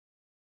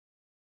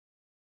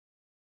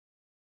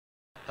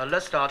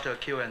Let's start the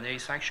Q&A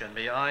section.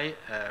 May I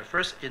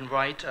first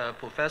invite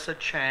Professor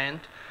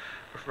Chan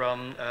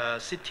from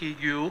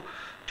CTU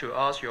to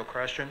ask your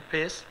question,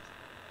 please?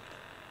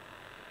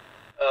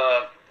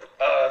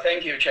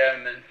 Thank you,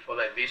 Chairman, for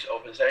this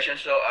open session.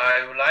 So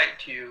I would like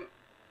to,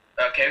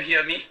 can you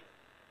hear me?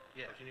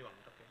 Yeah.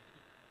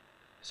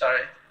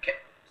 Sorry.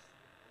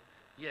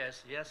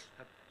 Yes.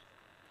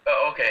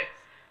 Okay.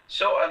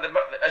 So,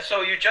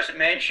 so you just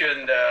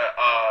mentioned,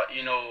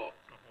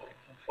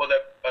 for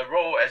the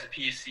role as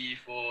PC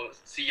for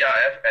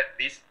CRF, at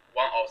least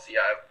one of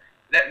CRF.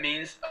 That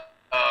means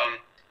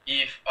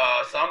if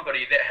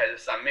somebody that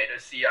has submitted a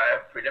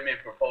CRF preliminary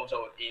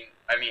proposal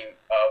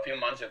a few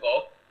months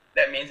ago,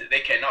 that means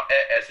they cannot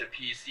act as a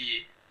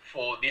PC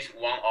for this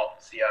one of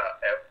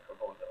CRF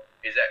proposal.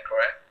 Is that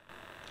correct?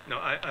 No,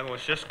 I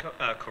was just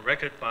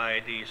corrected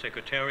by the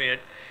Secretariat.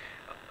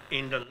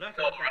 In the letter,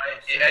 no,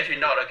 right. It's actually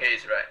not the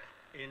case, right?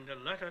 In the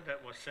letter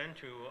that was sent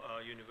to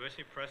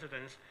university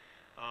presidents,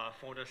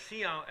 for the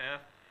CRF,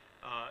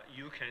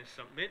 you can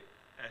submit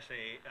as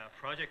a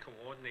project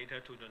coordinator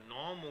to the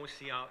normal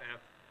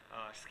CRF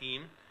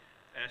scheme,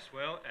 as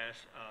well as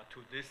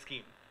to this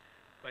scheme.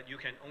 But you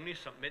can only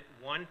submit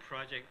one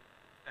project,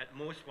 at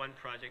most one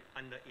project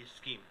under each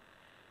scheme.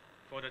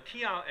 For the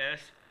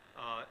TRS,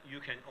 you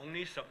can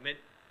only submit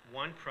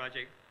one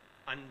project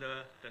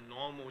under the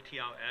normal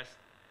TRS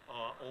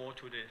or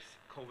to this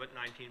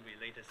COVID-19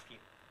 related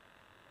scheme.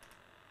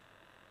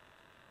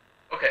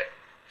 Okay,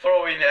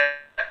 following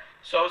that,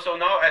 so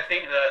now I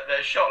think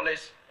the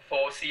shortlist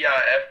for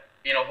CRF,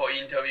 for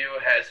interview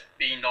has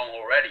been known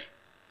already.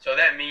 So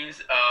that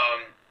means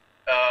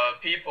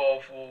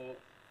people who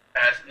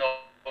has known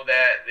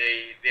that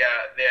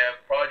their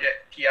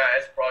project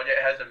TRS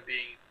project hasn't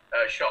been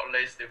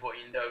shortlisted for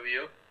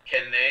interview,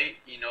 can they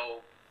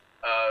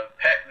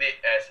pack it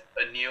as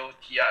a new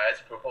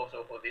TRS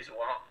proposal for this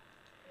one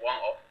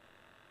of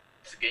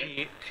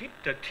scheme?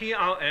 The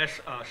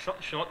TRS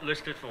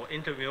shortlisted for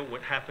interview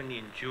would happen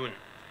in June.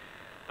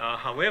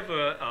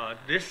 However,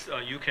 this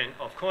you can,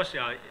 of course,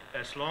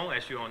 as long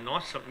as you are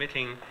not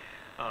submitting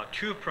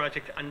two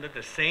projects under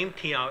the same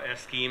TRS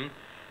scheme,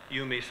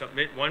 you may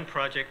submit one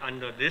project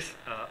under this,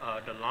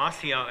 the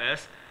last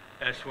TRS,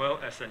 as well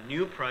as a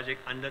new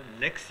project under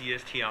next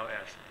year's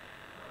TRS.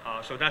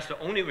 So that's the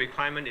only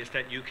requirement, is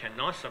that you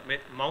cannot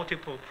submit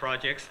multiple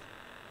projects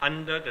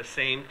under the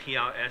same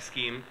TRS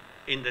scheme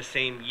in the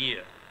same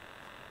year.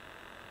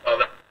 Oh,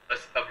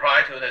 that's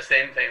apply to the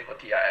same thing for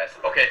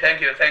TRS. Okay, thank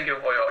you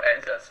for your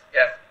answers.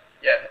 Yeah,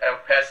 I'll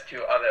pass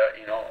to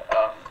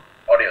other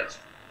audience.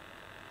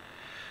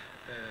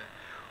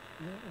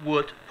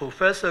 Would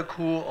Professor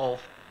Koo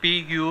of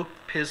BU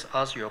please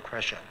ask your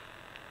question?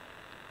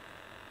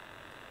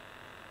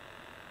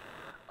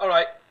 All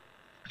right.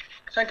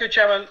 Thank you,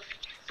 Chairman.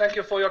 Thank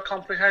you for your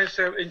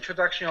comprehensive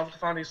introduction of the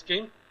funding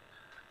scheme.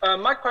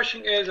 My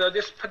question is,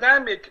 this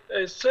pandemic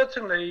is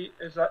certainly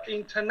an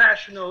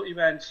international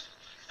event,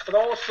 but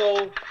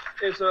also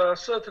is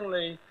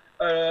certainly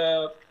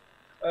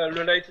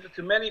related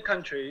to many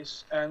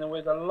countries and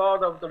with a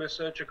lot of the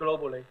research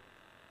globally.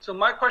 So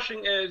my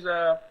question is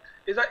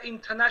that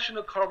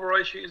international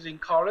collaboration is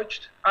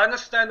encouraged? I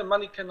understand the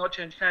money cannot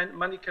change hands,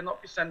 money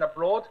cannot be sent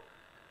abroad,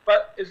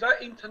 but is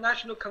that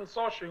international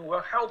consortium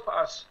will help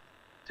us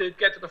to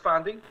get the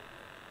funding?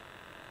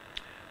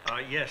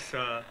 Yes.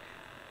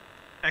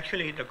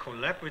 Actually, the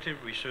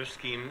collaborative research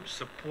scheme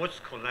supports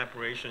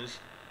collaborations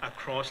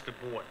across the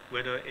board,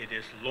 whether it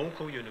is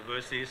local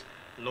universities,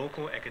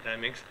 local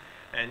academics,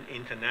 and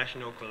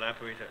international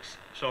collaborators.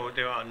 So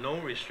there are no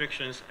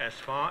restrictions as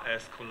far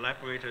as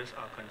collaborators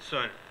are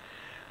concerned.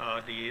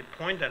 The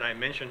point that I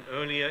mentioned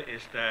earlier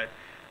is that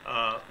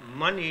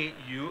money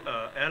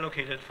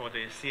allocated for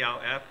the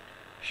CRF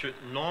should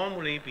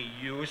normally be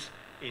used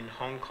in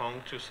Hong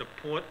Kong to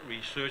support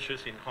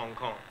researchers in Hong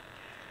Kong.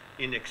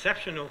 In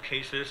exceptional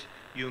cases,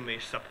 you may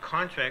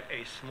subcontract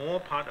a small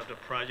part of the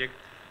project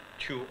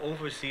to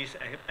overseas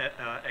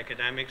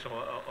academics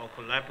or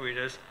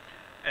collaborators,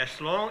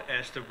 as long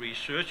as the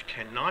research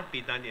cannot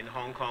be done in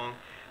Hong Kong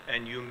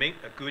and you make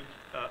a good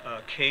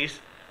case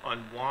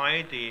on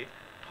why the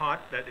part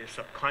that is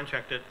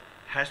subcontracted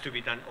has to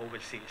be done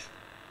overseas.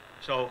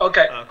 So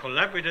okay.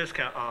 Collaborators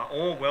are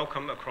all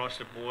welcome across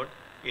the board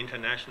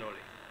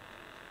internationally.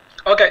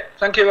 Okay,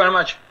 thank you very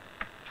much.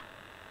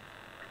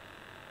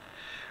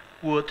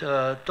 Would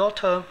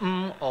Dr.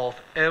 Ng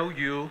of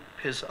LU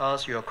please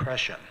ask your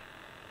question?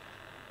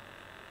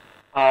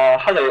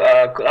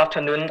 Hello, good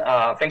afternoon.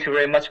 Thank you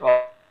very much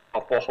for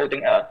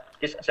holding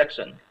this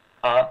section.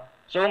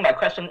 So my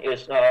question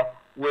is,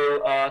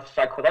 will a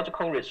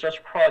psychological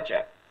research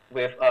project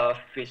with a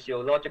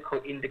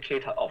physiological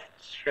indicator of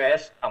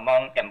stress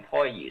among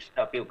employees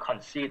be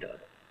considered?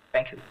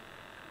 Thank you.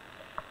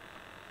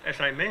 As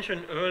I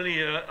mentioned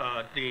earlier,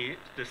 the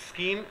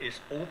scheme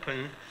is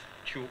open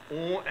to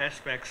all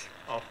aspects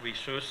of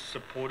research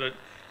supported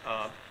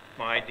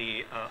by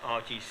the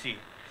RGC.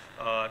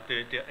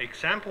 The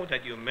example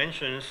that you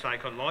mentioned,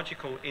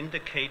 psychological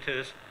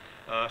indicators,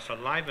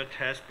 saliva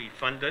tests be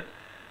funded,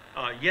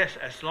 Yes,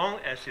 as long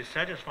as it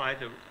satisfies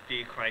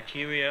the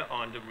criteria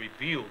on the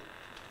review,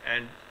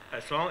 and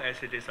as long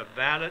as it is a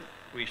valid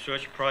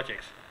research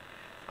project.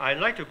 I'd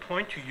like to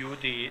point to you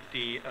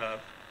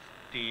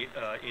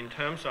in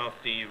terms of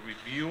the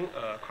review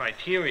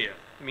criteria,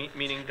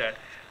 meaning that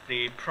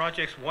the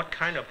projects, what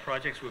kind of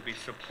projects will be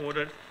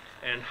supported,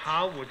 and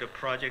how would the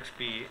projects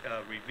be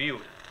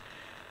reviewed.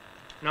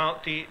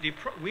 Now,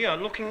 we are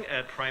looking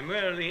at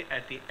primarily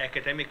at the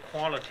academic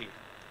quality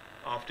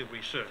of the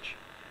research,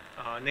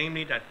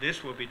 namely that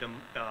this will be the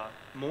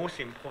most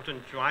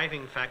important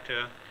driving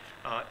factor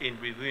in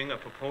reviewing a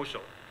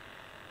proposal.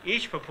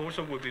 Each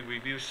proposal will be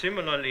reviewed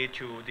similarly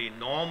to the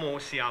normal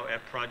CRF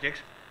projects.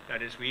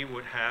 That is, we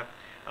would have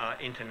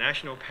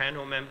international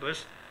panel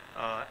members,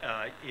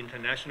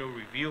 international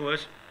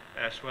reviewers,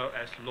 as well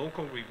as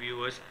local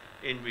reviewers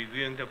in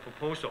reviewing the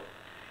proposal.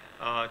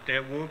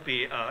 There will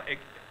be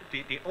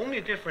the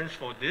only difference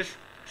for this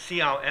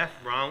CRF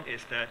round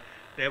is that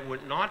there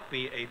would not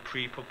be a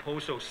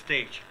pre-proposal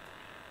stage.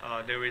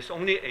 There is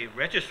only a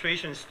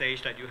registration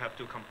stage that you have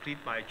to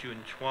complete by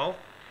June 12th,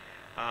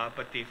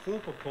 but the full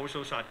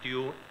proposals are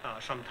due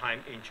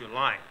sometime in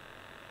July.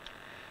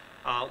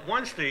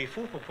 Once the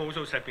full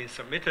proposals have been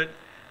submitted,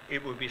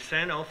 it will be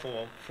sent out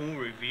for full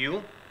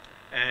review,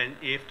 and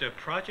if the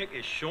project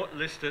is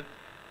shortlisted,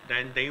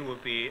 then they will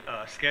be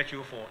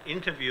scheduled for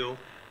interview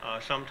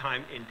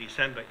sometime in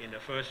December, in the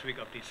first week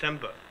of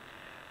December.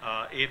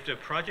 If the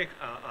project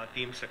are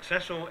deemed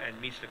successful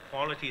and meets the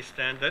quality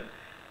standard,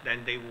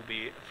 then they will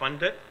be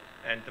funded,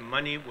 and the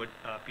money would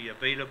be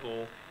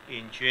available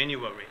in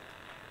January.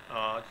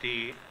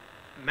 The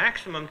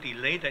maximum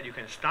delay that you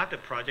can start the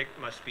project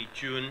must be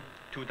June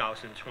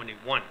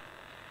 2021.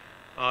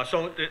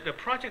 So the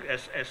project,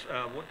 as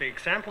what the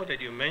example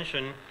that you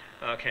mentioned,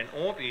 can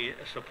all be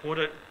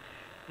supported.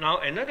 Now,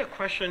 another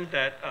question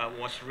that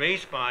was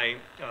raised by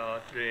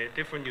the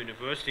different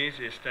universities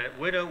is that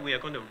whether we are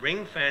going to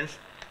ring fence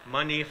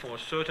money for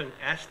certain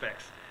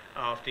aspects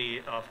of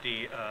the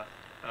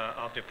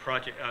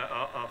project,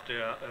 of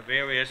the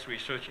various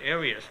research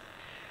areas.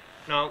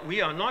 Now,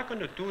 we are not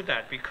going to do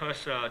that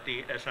because,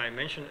 as I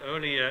mentioned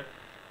earlier,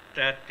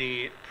 that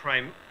the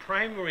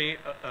primary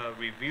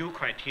review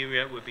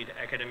criteria will be the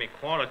academic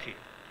quality.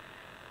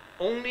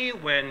 Only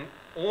when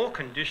all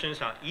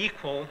conditions are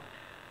equal,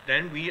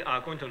 then we are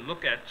going to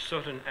look at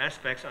certain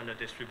aspects on the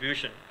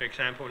distribution. For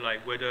example,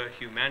 like whether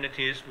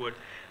humanities would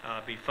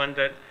be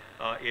funded,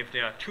 if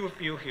there are too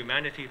few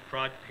humanities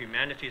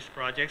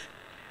projects,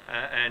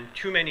 and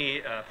too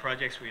many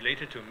projects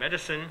related to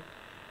medicine.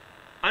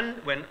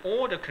 When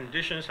all the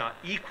conditions are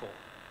equal,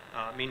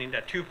 meaning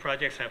that two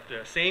projects have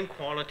the same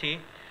quality,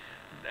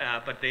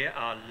 but there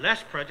are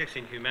less projects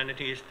in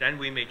humanities, then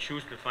we may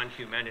choose to fund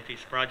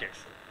humanities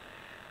projects.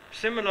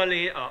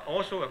 Similarly,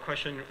 also a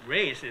question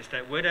raised is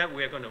that whether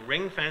we are going to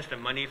ring fence the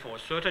money for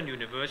certain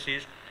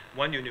universities.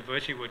 One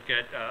university would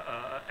get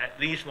at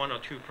least one or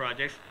two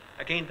projects.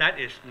 Again, that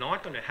is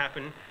not going to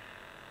happen.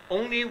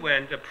 Only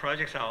when the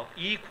projects are of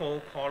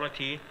equal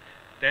quality,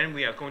 then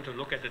we are going to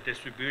look at the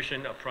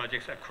distribution of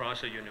projects across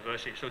the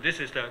university. So this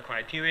is the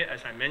criteria,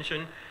 as I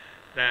mentioned,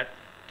 that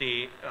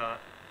the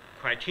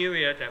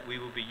criteria that we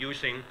will be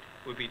using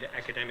will be the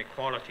academic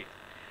quality.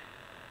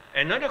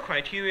 Another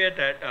criterion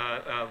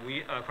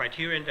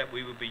that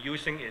we will be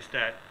using is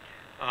that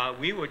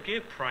we would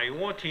give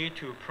priority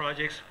to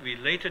projects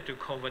related to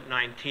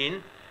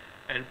COVID-19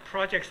 and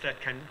projects that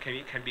can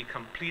be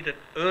completed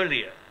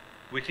earlier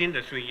within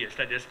the 3 years.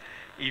 That is,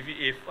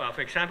 if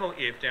for example,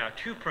 if there are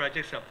two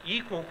projects of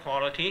equal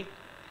quality,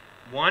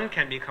 one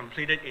can be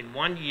completed in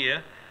 1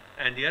 year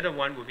and the other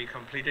one will be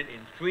completed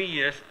in 3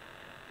 years,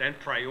 then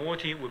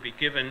priority will be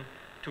given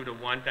to the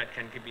one that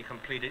can be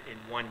completed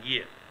in 1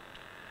 year.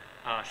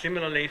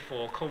 Similarly,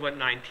 for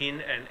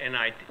COVID-19 and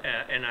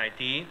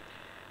NID,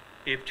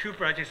 if two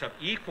projects of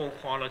equal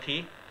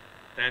quality,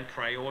 then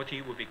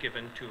priority will be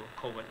given to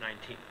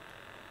COVID-19.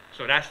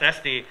 So that's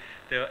the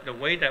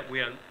way that we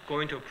are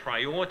going to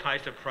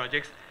prioritize the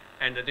projects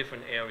and the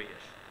different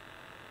areas.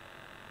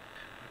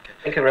 Okay.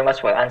 Thank you very much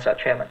for your answer,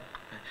 Chairman.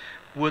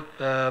 Would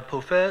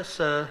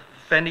Professor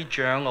Fanny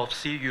Jiang of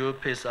CU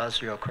please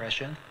ask your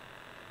question?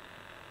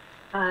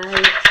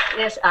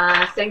 Yes,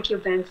 thank you,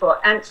 Ben,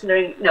 for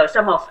answering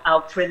some of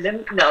our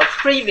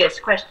previous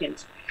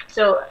questions.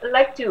 So I'd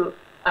like to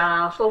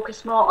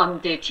focus more on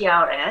the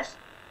TRS.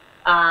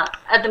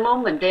 At the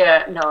moment,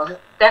 there are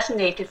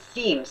designated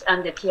themes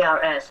under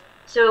TRS.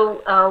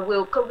 So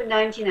will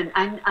COVID-19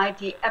 and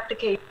NID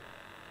applicate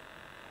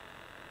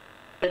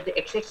the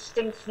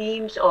existing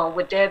themes, or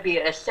would there be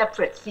a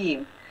separate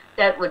theme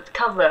that would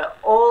cover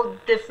all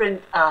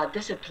different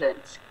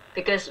disciplines?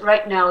 Because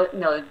right now,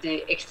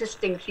 the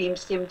existing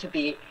themes seem to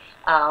be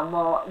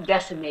more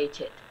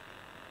designated.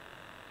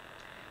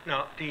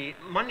 Now, the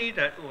money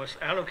that was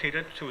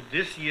allocated to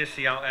this year's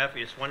CRF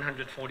is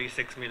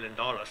 $146 million.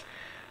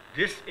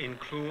 This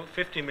includes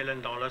 $50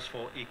 million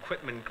for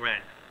equipment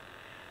grant.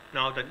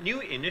 Now, the new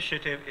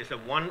initiative is a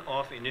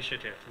one-off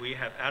initiative. We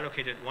have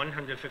allocated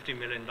 $150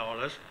 million.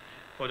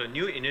 For the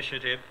new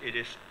initiative, it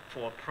is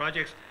for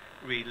projects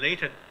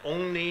related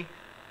only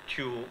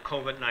to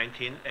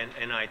COVID-19 and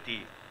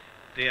NID.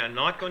 They are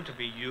not going to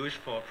be used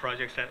for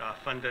projects that are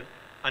funded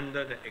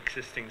under the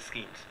existing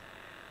schemes.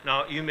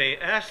 Now, you may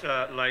ask,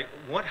 like,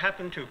 what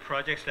happened to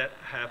projects that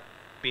have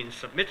been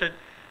submitted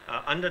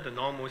under the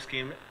normal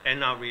scheme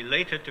and are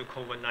related to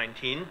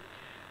COVID-19?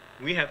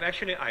 We have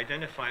actually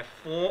identified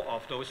 4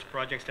 of those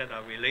projects that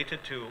are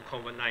related to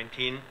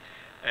COVID-19,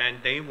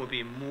 and they will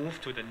be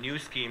moved to the new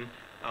scheme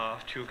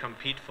to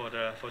compete for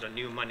the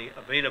new money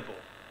available.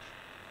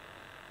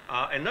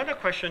 Another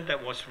question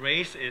that was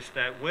raised is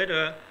that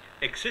whether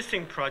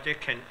existing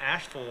projects can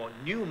ask for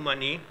new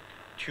money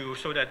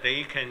so that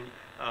they can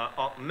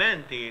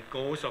augment the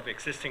goals of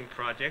existing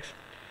projects.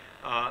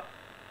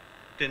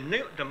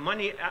 The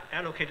money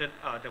allocated,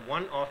 the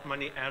one-off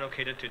money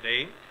allocated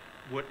today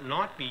would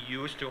not be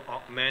used to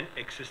augment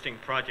existing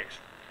projects.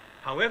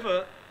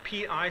 However,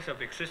 PIs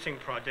of existing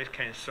projects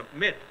can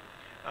submit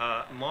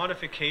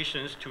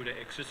modifications to the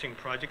existing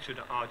project to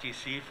the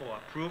RGC for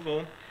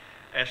approval,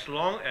 as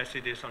long as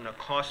it is on a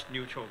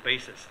cost-neutral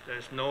basis.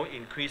 There's no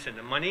increase in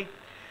the money.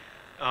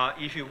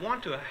 If you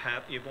want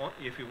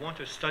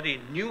to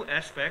study new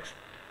aspects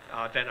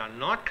that are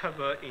not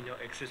covered in your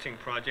existing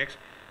projects,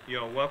 you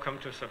are welcome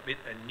to submit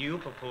a new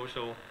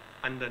proposal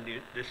under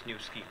this new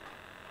scheme.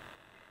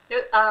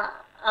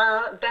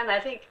 Ben, I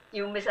think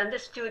you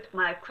misunderstood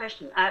my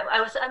question.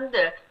 I was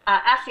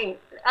asking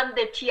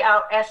under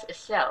TRS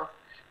itself,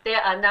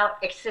 there are now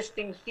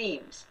existing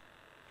themes.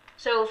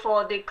 So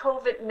for the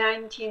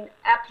COVID-19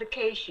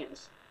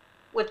 applications,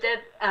 would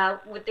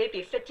they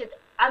be fitted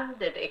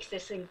under the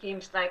existing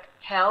themes like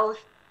health,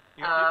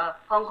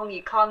 Hong Kong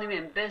economy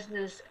and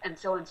business, and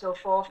so on and so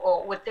forth,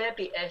 or would there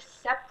be a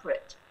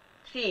separate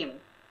theme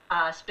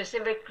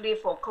specifically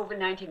for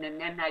COVID-19 and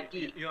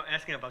NID? You're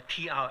asking about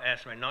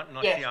TRS, right? Not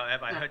yes.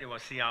 CRF. I heard it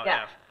was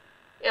CRF.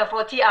 Yeah,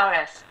 for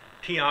TRS.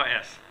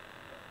 TRS.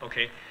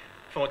 Okay.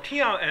 For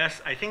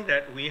TRS, I think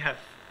that we have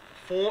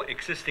 4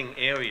 existing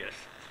areas.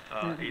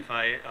 If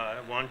I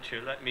want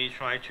to, let me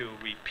try to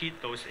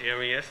repeat those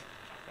areas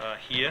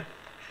here.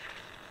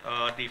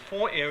 The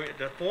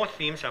 4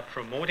 themes are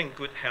promoting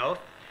good health,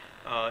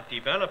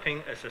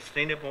 developing a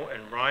sustainable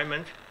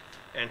environment,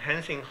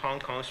 enhancing Hong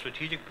Kong's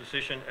strategic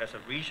position as a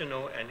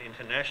regional and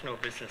international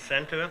business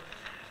center,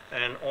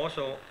 and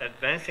also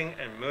advancing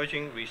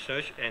emerging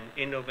research and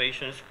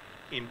innovations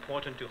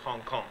important to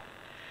Hong Kong.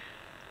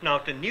 Now,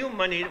 the new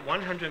money,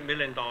 $100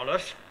 million,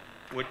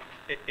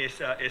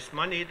 is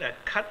money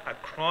that cut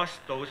across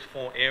those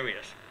 4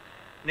 areas.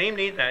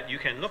 Namely that you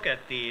can look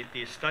at the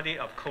study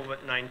of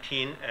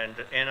COVID-19 and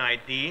the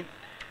NID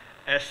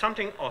as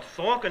something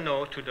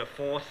orthogonal to the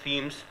 4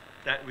 themes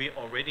that we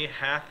already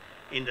have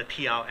in the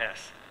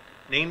TRS.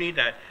 Namely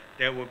that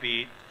there will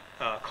be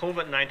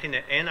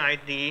COVID-19 and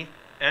NID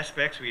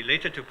aspects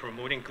related to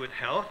promoting good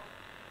health,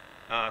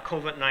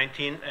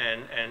 COVID-19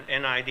 and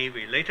NID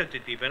related to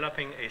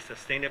developing a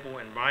sustainable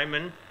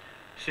environment,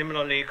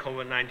 similarly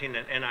COVID-19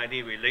 and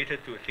NID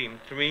related to theme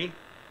 3,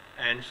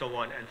 and so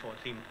on, and for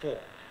theme 4.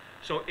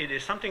 So it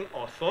is something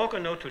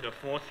orthogonal to the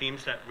 4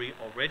 themes that we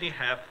already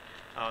have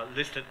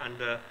listed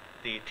under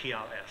the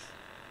TRS.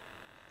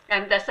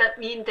 And does that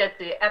mean that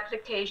the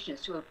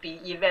applications will be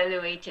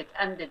evaluated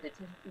under the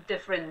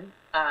different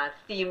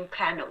theme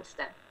panels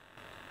then?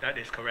 That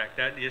is correct.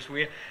 That is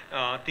the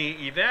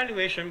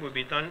evaluation will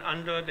be done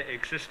under the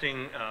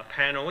existing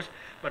panels,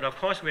 but of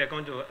course we are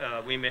going to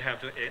we may have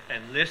to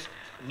enlist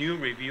new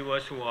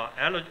reviewers who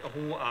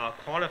are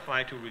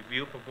qualified to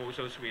review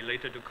proposals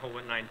related to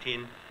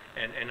COVID-19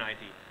 and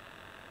NID.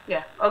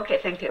 Yeah. Okay.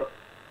 Thank you.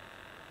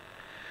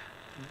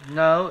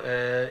 Now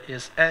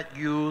it's Ed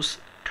Yu's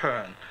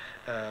turn.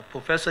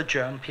 Professor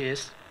Cheung,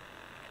 please.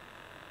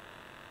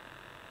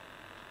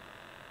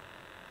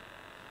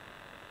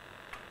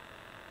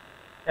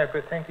 Yeah,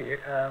 good, thank you.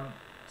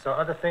 So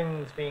other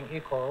things being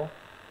equal,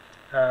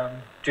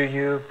 do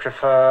you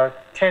prefer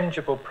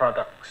tangible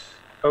products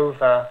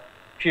over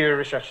pure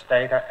research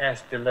data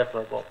as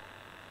deliverable?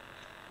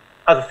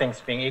 Other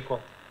things being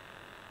equal.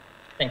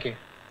 Thank you.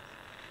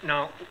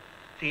 Now,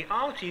 the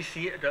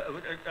RGC,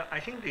 I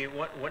think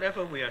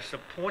whatever we are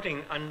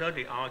supporting under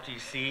the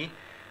RGC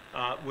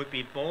would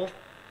be both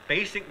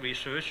basic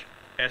research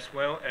as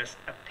well as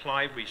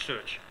applied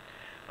research.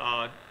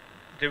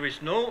 There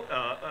is no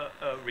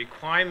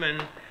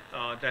requirement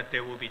that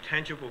there will be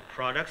tangible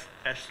products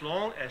as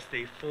long as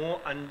they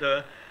fall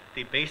under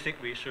the basic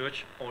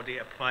research or the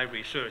applied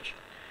research.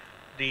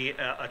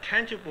 A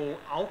tangible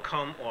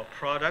outcome or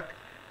product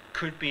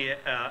could be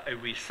a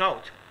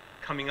result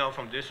coming out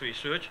from this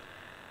research.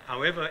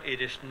 However,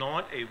 it is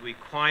not a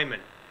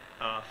requirement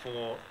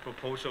for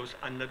proposals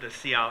under the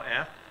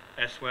CRF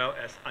as well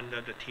as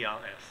under the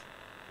TRS.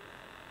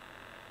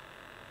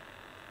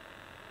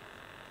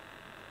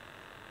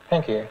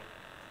 Thank you.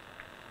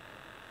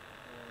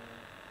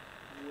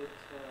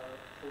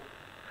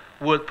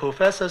 Would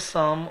Professor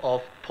Sum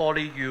of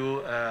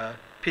PolyU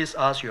please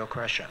ask your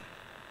question?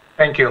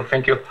 Thank you.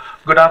 Thank you.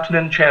 Good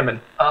afternoon, Chairman.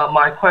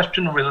 My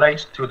question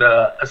relates to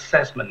the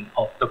assessment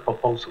of the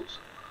proposals.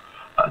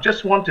 I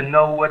just want to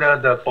know whether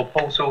the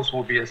proposals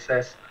will be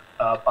assessed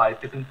by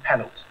different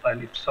panels,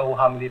 and if so,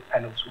 how many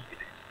panels will be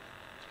there?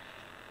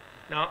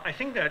 Now, I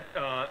think that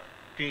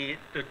we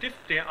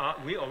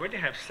already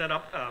have set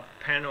up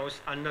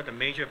panels under the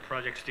Major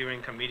Project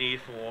Steering Committee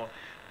for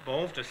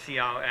both the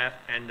CRF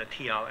and the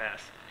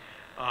TRS.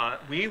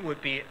 We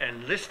would be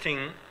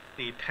enlisting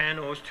the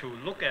panels to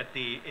look at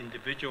the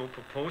individual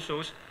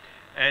proposals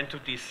and to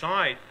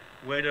decide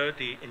whether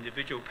the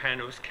individual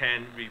panels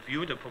can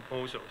review the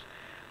proposals.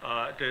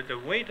 The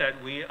way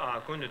that we are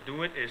going to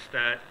do it is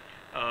that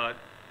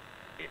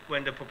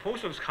when the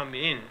proposals come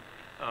in,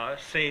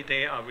 say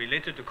they are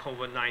related to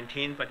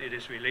COVID-19, but it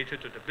is related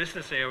to the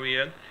business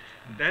area,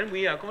 then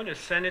we are going to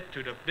send it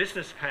to the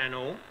business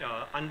panel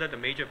under the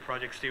Major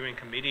Project Steering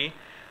Committee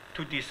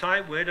to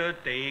decide whether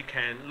they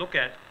can look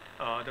at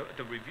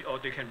the review, or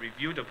they can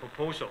review the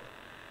proposal.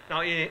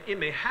 Now, it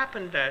may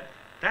happen that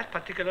that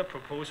particular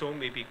proposal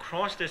may be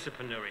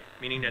cross-disciplinary,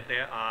 meaning that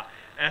there are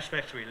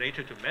aspects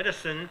related to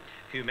medicine,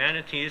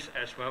 humanities,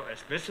 as well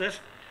as business.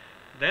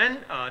 Then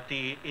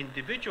the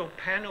individual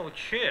panel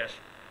chairs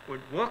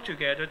would work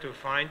together to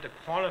find the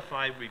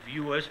qualified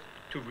reviewers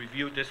to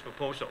review this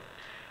proposal.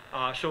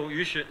 So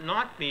you should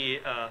not be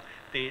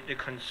the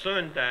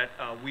concern that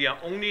we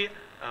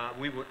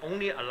would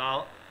only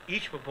allow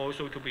each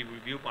proposal to be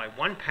reviewed by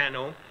one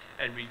panel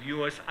and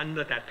reviewers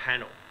under that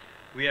panel.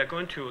 We are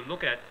going to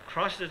look at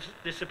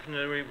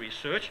cross-disciplinary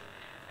research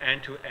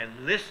and to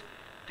enlist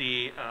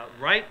the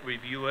right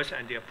reviewers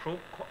and the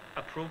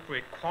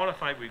appropriate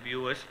qualified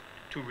reviewers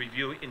to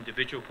review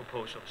individual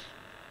proposals.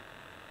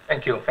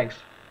 Thank you. Thanks.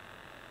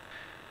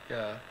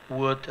 Yeah.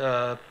 Would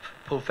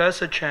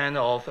Professor Chan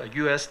of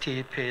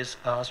UST please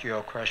ask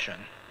your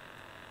question?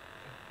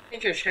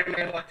 Thank you,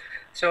 Chairman.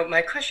 So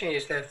my question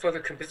is that for the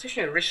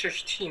composition of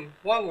research team,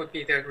 what would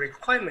be the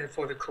requirement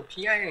for the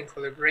co-PI and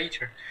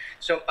collaborator?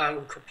 So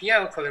co-PI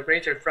or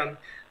collaborator from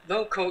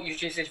local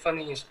UGC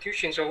funding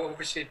institutions or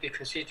overseas be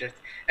considered?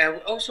 And I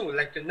would also would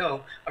like to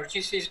know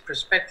RGC's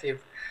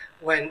perspective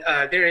when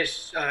there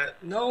is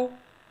no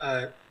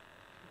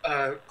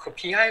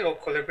co-PI or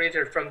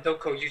collaborator from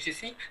local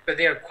UGC, but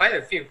there are quite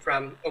a few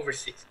from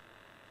overseas.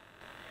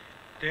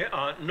 There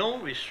are no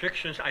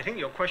restrictions. I think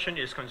your question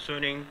is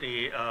concerning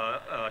the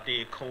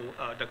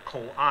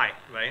co-I,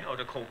 right, or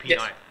the co-PI.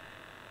 Yes.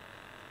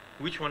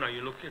 Which one are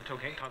you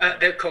talking about?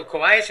 The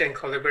co-Is and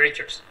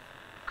collaborators.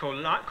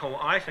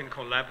 Co-Is and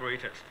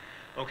collaborators.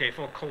 Okay,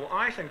 for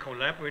co-Is and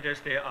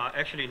collaborators, there are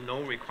actually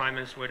no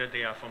requirements whether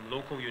they are from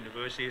local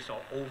universities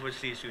or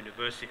overseas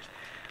universities.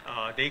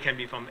 They can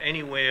be from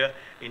anywhere,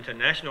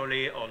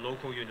 internationally or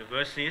local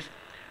universities.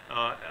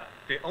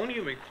 The only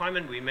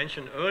requirement we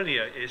mentioned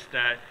earlier is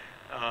that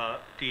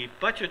the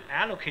budget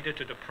allocated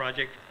to the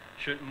project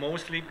should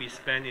mostly be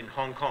spent in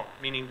Hong Kong,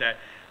 meaning that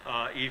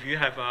if you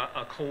have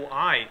a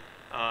co-I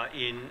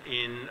in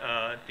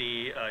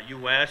the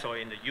US or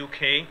in the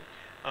UK,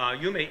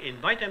 you may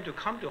invite them to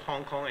come to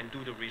Hong Kong and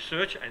do the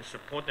research and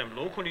support them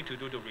locally to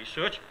do the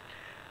research.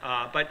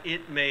 But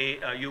it may,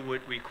 you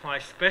would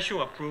require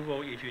special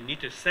approval if you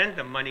need to send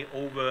the money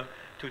over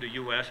to the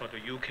US or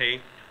the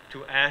UK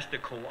to ask the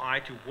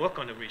co-I to work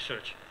on the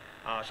research.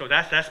 So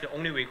that's the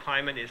only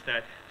requirement, is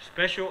that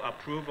special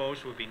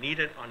approvals will be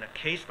needed on a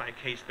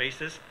case-by-case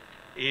basis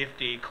if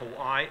the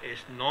co-I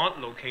is not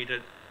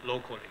located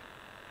locally.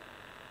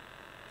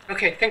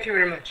 Okay, thank you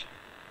very much.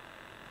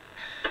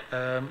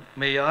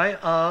 May I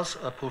ask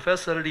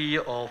Professor Lee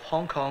of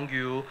Hong Kong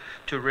U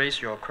to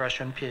raise your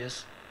question,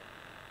 please?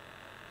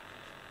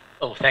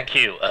 Oh, thank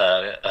you,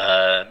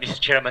 Mr.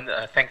 Chairman.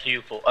 Thank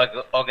you for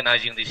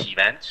organizing this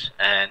event.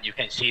 And you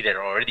can see there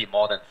are already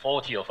more than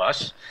 40 of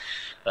us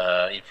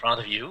in front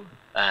of you,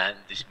 and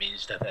this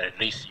means that at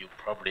least you're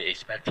probably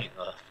expecting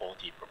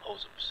 40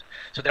 proposals.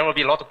 So there will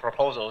be a lot of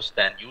proposals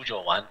than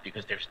usual one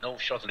because there's no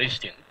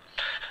shortlisting.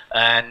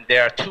 And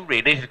there are two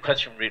related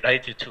questions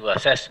related to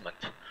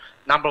assessment.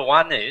 Number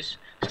one is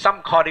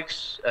some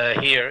colleagues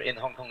here in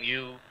Hong Kong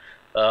U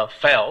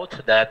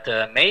felt that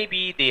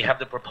maybe they have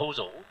the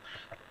proposal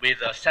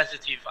with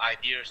sensitive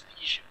ideas and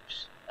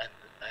issues, and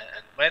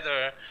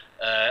whether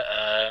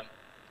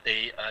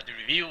the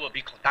review will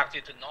be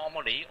conducted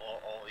normally,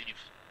 or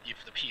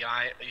if the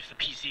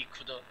PC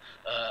could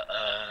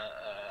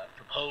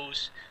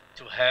propose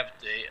to have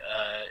the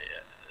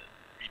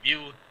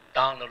review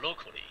done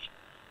locally.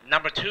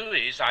 Number two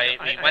is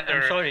we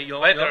wonder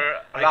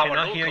whether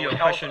our local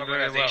health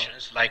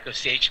organizations like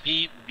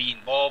CHP will be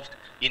involved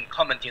in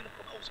commenting the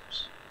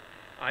proposals.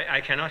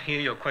 I cannot hear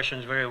your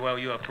questions very well.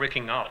 You are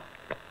breaking up.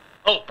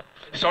 Oh,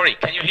 sorry.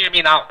 Can you hear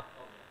me now?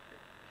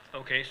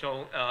 Okay,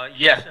 so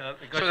yes.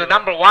 So the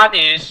number one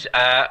is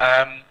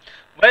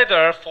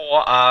whether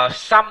for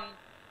some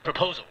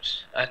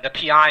proposals, and the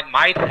PI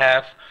might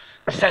have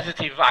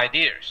sensitive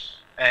ideas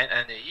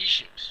and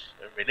issues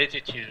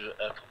related to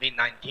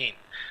COVID-19,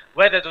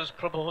 whether those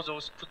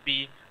proposals could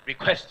be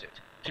requested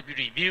to be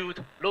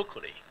reviewed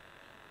locally.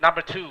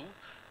 Number two,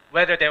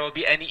 whether there will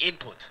be any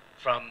input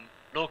from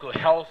local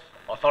health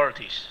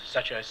authorities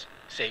such as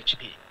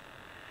CHP.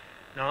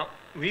 Now,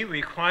 we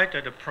require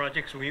that the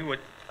projects, we would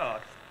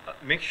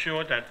make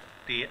sure that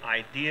the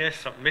ideas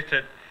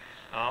submitted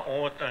are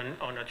all done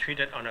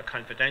treated on a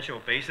confidential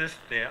basis.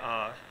 There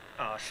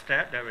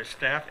is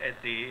staff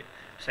at the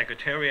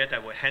Secretariat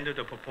that will handle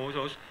the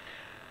proposals,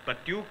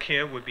 but due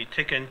care will be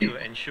taken to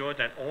ensure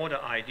that all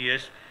the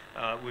ideas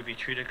will be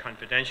treated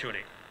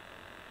confidentially.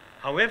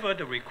 However,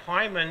 the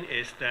requirement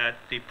is that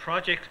the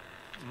project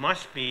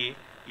must be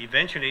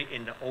eventually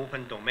in the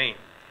open domain.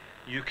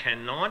 You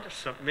cannot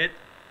submit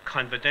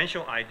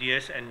confidential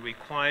ideas and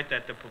require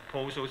that the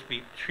proposals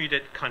be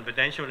treated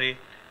confidentially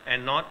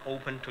and not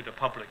open to the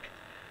public.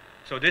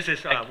 So this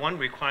is one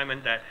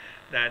requirement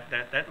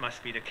that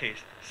must be the case.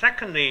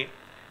 Secondly,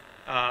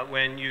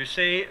 when you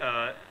say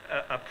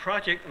a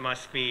project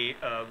must be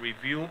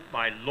reviewed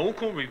by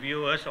local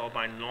reviewers or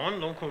by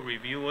non-local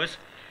reviewers,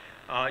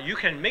 you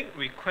can make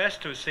requests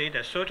to say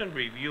that certain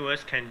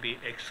reviewers can be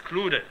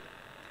excluded,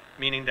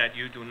 meaning that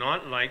you do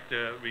not like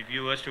the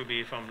reviewers to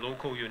be from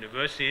local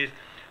universities.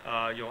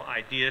 Your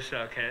ideas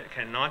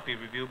cannot be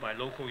reviewed by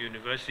local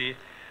universities.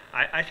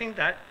 I think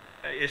that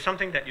is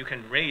something that you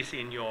can raise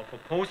in your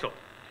proposal.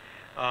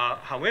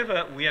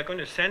 However, we are going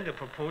to send the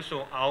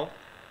proposal out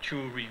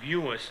to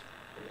reviewers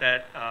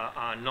that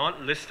are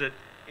not listed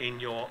in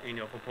your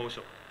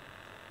proposal.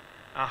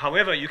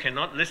 However, you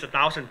cannot list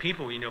 1,000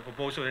 people in your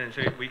proposal and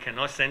say we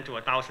cannot send to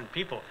 1,000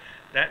 people.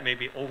 That may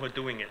be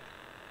overdoing it.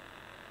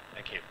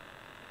 Thank you.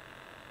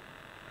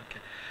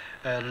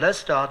 Okay. Let's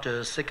start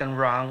the second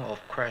round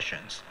of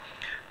questions.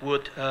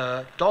 Would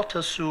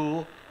Dr.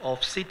 Su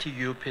of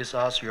CTU please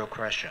ask your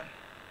question?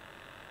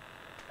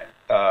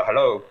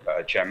 Hello,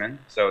 Chairman.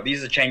 So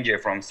this is Chen Jie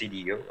from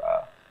CDU.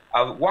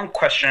 I have one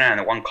question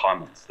and one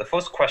comment. The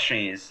first question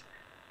is,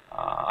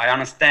 I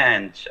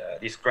understand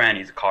this grant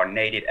is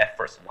coordinated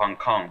efforts of Hong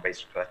Kong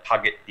based to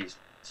target these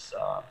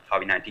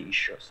COVID-19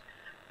 issues.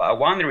 But I'm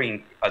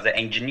wondering, as an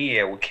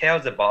engineer who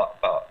cares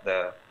about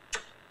the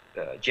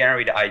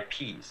generated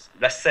IPs,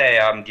 let's say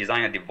I'm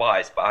designing a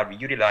device, but I've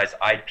utilized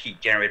IP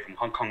generated from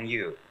Hong Kong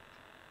U.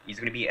 It's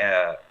going to be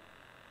a,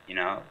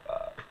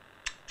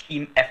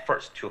 team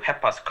efforts to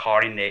help us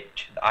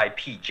coordinate the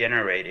IP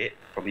generated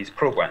from this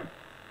program.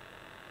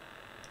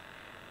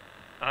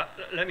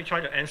 Let me try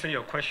to answer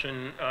your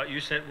question.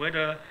 You said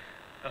whether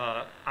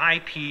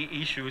IP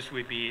issues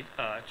will be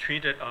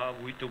treated.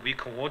 Do we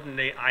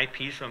coordinate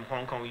IPs from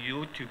Hong Kong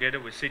U together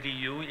with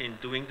CityU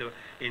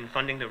in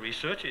funding the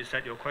research? Is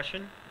that your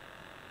question?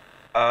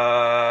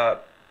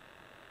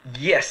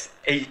 Yes.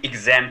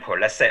 Example.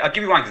 Let's say I'll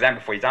give you one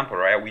example. For example,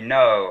 right? We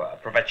know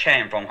Professor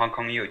Chen from Hong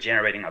Kong U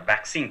generating a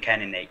vaccine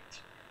candidate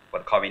for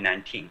the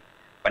COVID-19.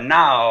 But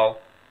now,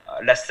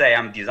 let's say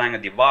I'm designing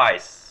a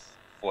device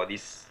for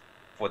this.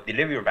 For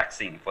delivery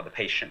vaccine for the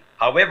patient.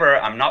 However,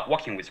 I'm not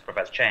working with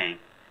Professor Chen,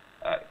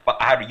 but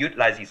I have to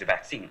utilize these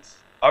vaccines.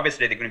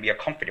 Obviously, they're going to be a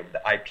conflict with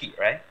the IP,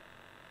 right?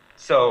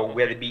 So,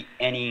 will there be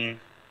any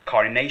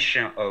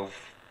coordination of,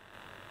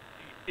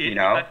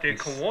 the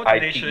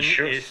coordination IP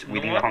issues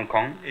within Hong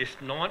Kong? Is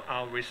not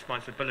our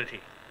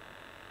responsibility,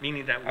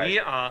 meaning that we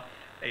are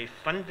a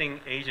funding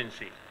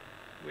agency.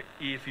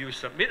 If you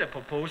submit a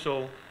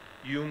proposal,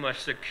 you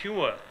must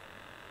secure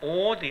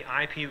all the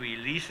IP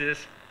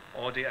releases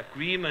or the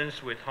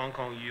agreements with Hong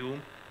Kong U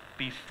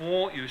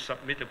before you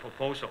submit the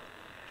proposal.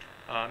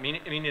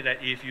 Meaning that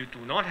if you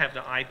do not have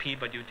the IP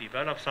but you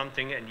develop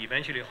something and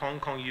eventually Hong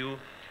Kong U,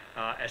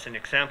 as an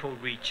example,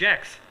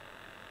 rejects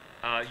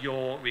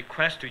your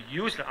request to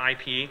use the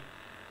IP,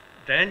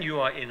 then you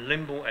are in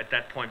limbo at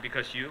that point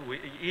because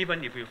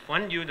even if we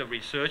fund you the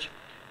research,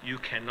 you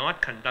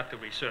cannot conduct the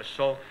research.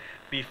 So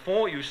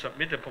before you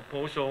submit the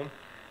proposal,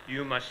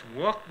 you must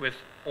work with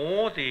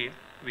all the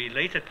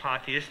related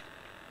parties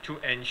to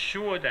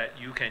ensure that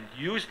you can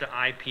use the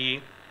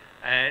IP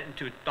and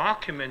to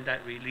document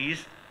that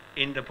release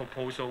in the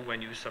proposal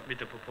when you submit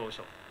the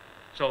proposal.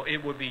 So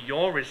it would be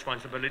your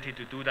responsibility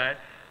to do that,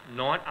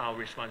 not our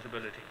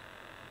responsibility.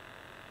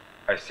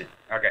 I see.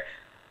 Okay.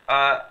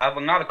 I have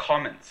another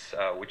comment,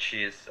 which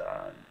is,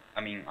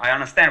 I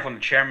understand from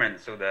the chairman,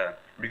 so the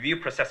review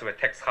process will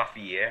take half a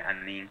year,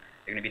 and then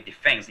they're going to be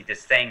defense in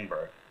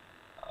December.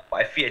 But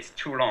I feel it's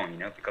too long,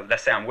 because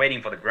let's say I'm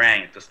waiting for the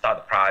grant to start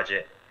the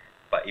project,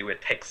 but it will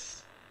take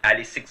at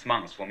least 6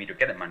 months for me to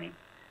get the money.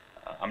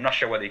 I'm not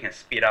sure whether you can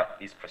speed up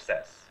this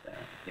process,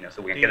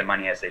 so we can get the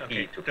money ASAP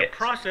to get the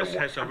process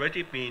has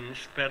already been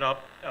sped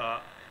up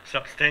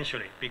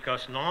substantially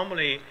because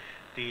normally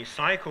the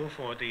cycle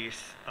for the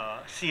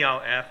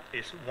CRF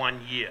is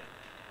 1 year.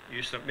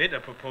 You submit a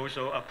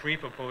proposal, a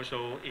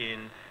pre-proposal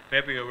in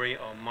February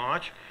or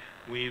March.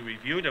 We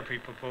review the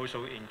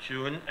pre-proposal in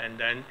June, and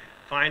then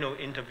final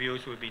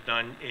interviews will be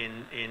done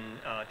in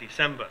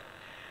December.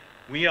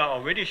 We are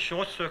already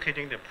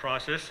short-circuiting the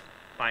process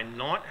by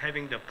not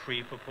having the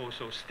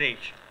pre-proposal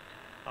stage.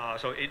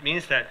 So it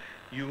means that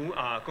you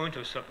are going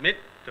to submit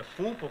the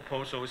full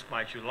proposals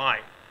by July.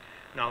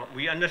 Now,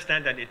 we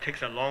understand that it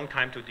takes a long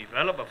time to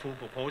develop a full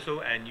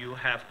proposal, and you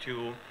have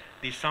to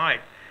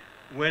decide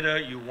whether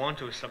you want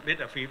to submit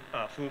a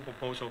full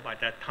proposal by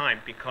that time,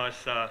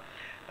 because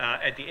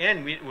at the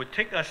end, it would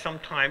take us some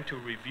time to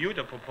review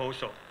the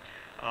proposal.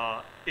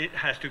 it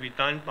has to be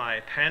done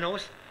by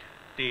panels.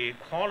 The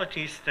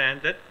quality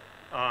standard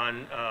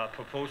on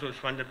proposals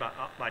funded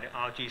by the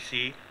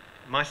RGC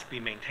must be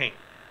maintained.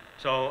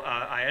 So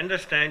I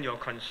understand your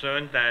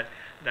concern that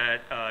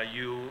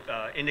you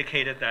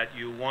indicated that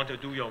you want to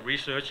do your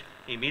research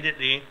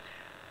immediately,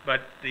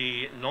 but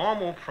the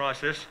normal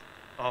process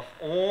of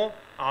all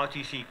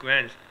RGC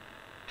grants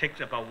takes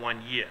about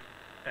 1 year.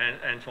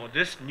 And for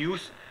this new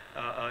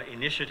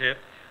initiative,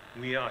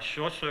 we are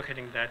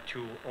short-circuiting that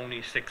to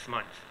only 6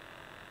 months.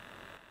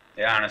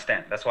 Yeah, I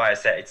understand. That's why I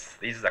said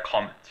this is a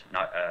comment,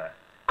 not a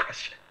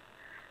question.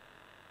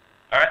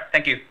 All right,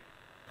 thank you.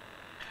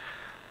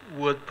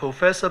 Would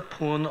Professor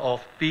Poon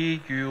of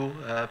BU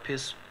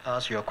please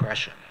ask your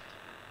question?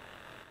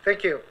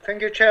 Thank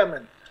you,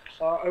 Chairman.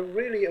 I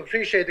really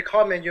appreciate the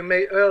comment you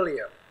made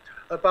earlier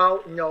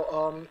about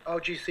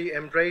RGC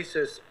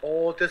embraces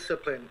all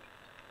discipline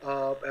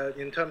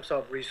in terms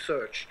of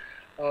research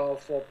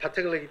for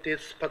particularly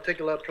this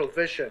particular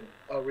provision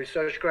of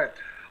research grant.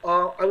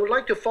 I would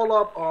like to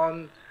follow up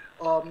on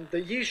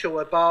the issue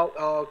about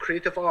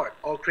creative art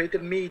or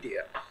creative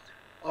media.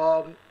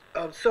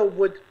 So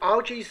would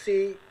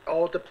RGC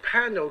or the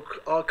panel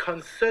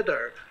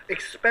consider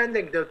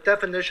expanding the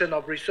definition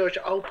of research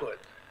output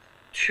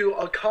to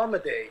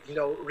accommodate,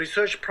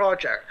 research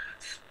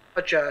projects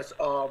such as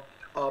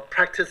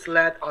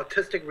practice-led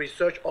artistic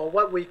research or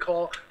what we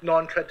call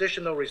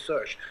non-traditional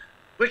research,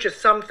 which is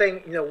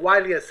something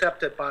widely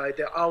accepted by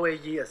the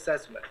RAE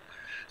assessment.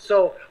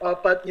 So,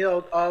 but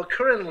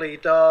currently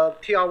the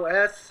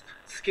TRS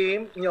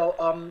scheme,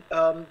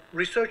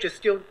 research is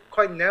still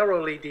quite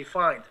narrowly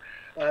defined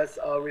as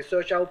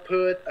research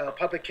output,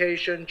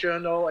 publication,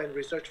 journal, and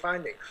research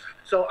finding.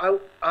 So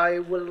I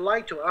would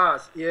like to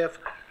ask if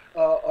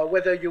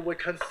whether you would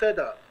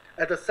consider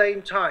at the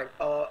same time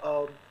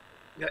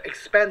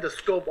expand the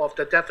scope of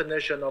the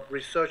definition of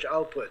research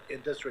output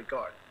in this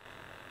regard.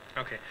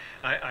 Okay,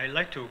 I'd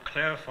like to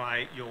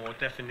clarify your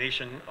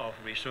definition of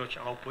research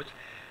output.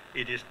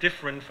 It is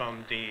different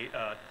from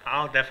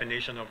our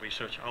definition of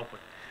research output.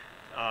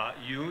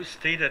 You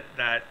stated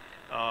that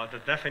the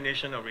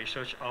definition of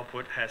research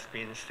output has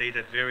been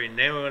stated very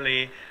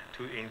narrowly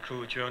to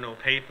include journal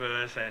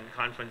papers and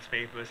conference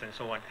papers and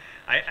so on.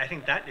 I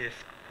think that is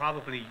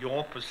probably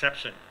your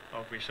perception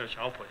of research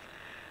output.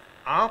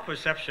 Our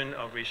perception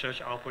of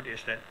research output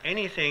is that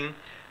anything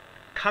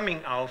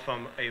coming out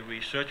from a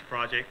research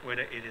project,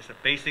 whether it is a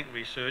basic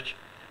research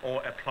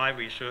or applied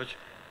research,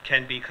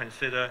 can be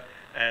considered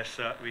as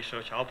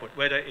research output,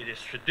 whether it is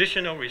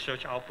traditional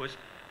research outputs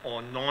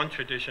or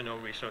non-traditional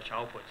research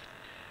outputs.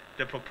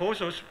 The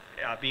proposals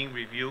being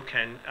reviewed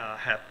can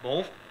have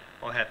both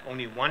or have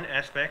only one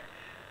aspect,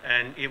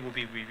 and it will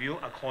be reviewed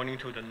according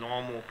to the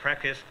normal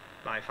practice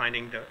by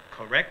finding the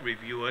correct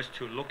reviewers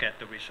to look at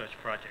the research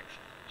projects.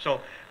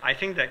 So I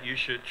think that you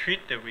should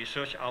treat the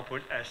research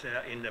output as,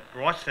 in the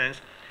broad sense,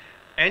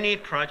 any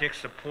project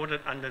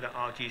supported under the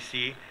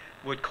RGC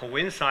would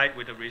coincide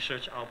with the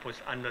research outputs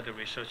under the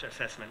research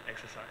assessment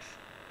exercise.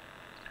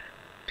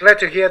 Glad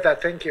to hear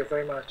that. Thank you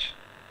very much.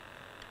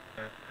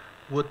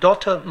 Would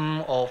Dr.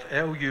 Ng of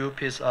LU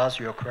please ask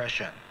your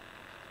question?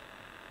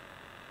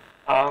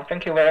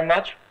 Thank you very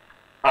much.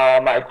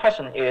 My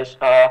question is,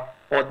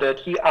 for the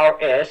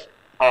TRS,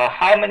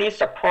 how many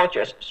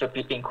sub-projects should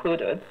be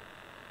included?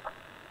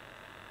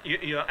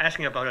 You're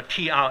asking about a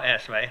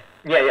TRS, right?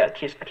 Yeah,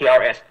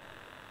 TRS.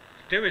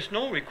 There is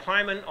no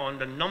requirement on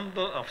the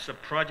number of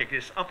sub-projects.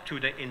 It's up to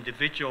the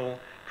individual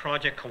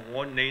project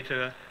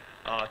coordinator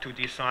to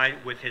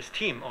decide with his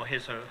team or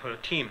his or her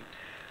team.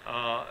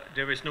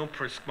 There is no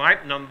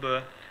prescribed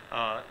number,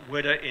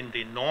 whether in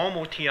the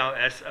normal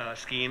TRS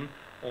scheme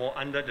or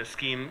under the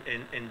scheme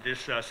in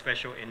this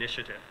special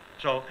initiative.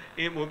 So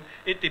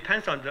it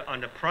depends on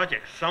the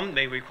project. Some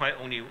may require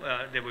only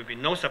there will be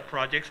no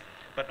sub-projects,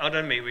 but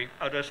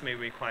others may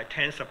require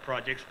 10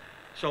 sub-projects.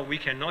 So we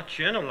cannot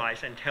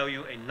generalize and tell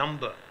you a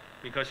number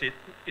because it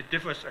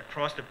differs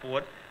across the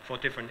board for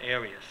different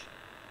areas.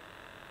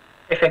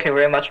 Thank you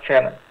very much,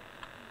 Chairman.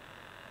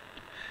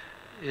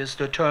 It's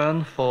the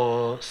turn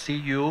for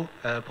CU,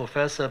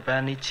 Professor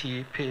Benny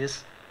Chi,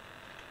 please.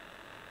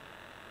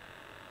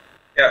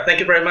 Yeah, thank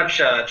you very much,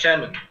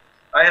 Chairman.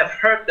 I have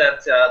heard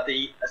that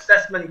the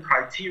assessment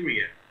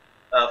criteria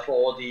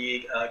for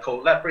the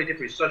Collaborative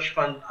Research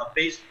Fund are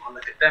based on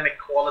academic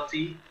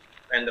quality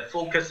and the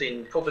focus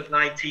in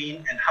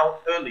COVID-19 and how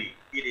early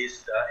it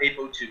is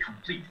able to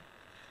complete.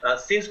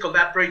 Since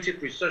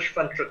Collaborative Research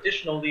Fund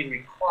traditionally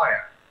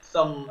require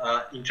some,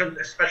 in terms,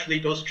 especially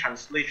those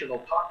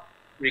translational parts,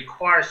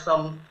 require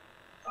some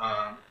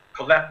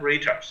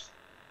collaborators,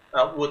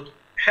 would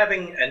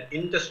having an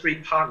industry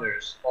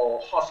partners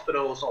or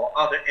hospitals or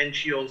other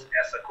NGOs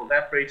as a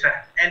collaborator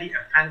have any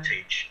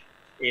advantage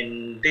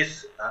in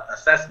this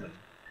assessment?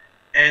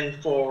 And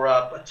for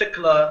a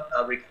particular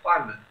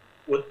requirement,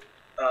 would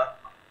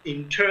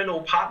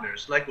internal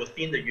partners, like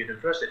within the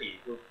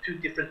university, with two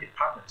different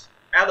departments,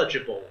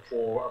 eligible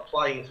for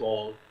applying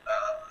for,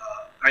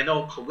 I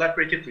know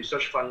Collaborative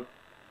Research Fund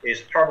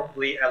is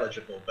probably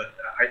eligible, but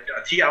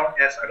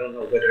TRS, I don't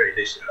know whether it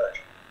is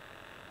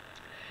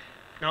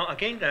Now,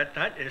 again,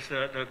 that is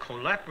the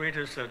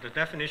collaborators, the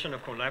definition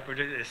of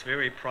collaborators is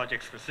very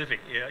project specific.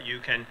 Yeah, you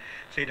can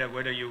say that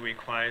whether you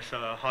require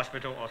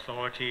hospital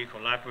authority,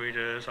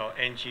 collaborators, or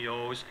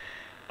NGOs.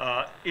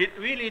 It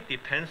really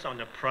depends on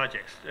the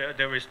projects.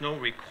 There is no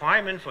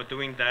requirement for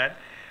doing that.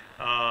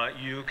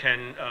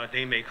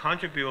 They may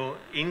contribute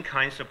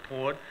in-kind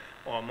support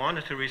or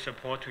monetary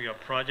support to your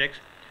projects,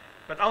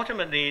 but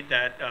ultimately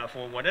that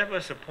for whatever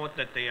support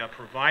that they are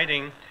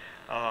providing,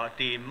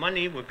 the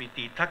money will be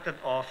deducted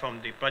off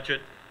from the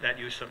budget that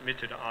you submit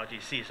to the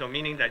RGC. So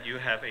meaning that you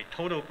have a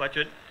total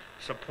budget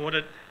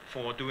supported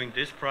for doing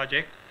this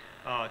project.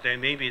 There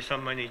may be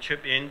some money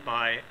chipped in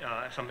by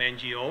some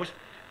NGOs,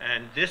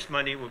 and this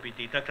money will be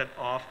deducted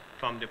off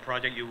from the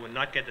project. You will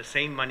not get the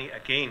same money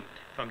again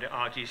from the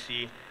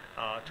RGC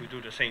to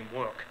do the same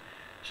work.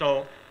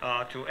 So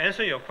to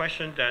answer your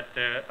question, that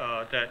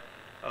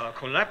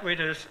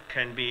collaborators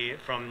can be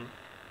from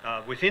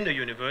within the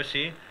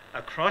university,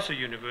 across the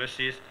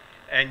universities,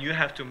 and you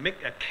have to make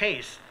a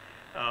case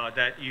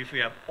that if you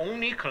have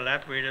only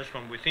collaborators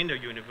from within the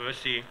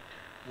university,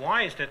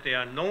 why is that there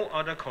are no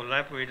other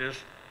collaborators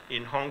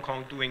in Hong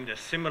Kong doing the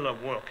similar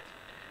work?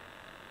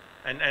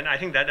 And I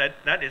think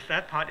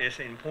that part is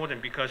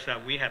important, because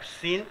we have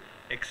seen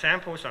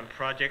examples on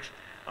projects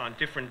on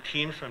different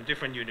teams from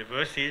different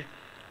universities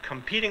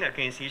competing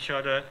against each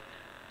other.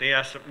 They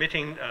are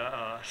submitting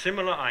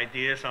similar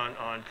ideas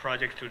on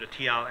projects to the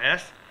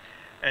TRS.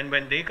 And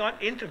when they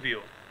got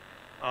interviewed,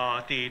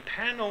 the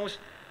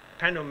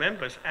panel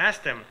members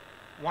asked them,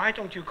 why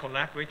don't you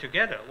collaborate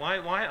together? Why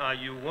are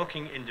you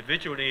working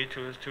individually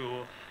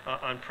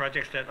on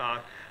projects that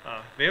are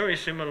very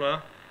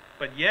similar,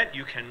 but yet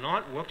you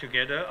cannot work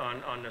together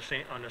on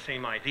the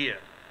same idea?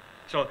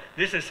 So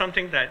this is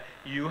something that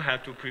you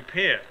have to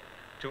prepare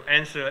to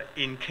answer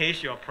in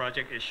case your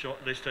project is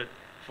shortlisted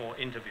for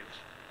interviews.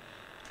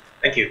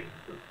 Thank you.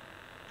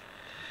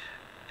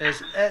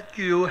 As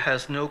EdU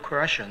has no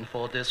question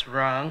for this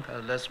round,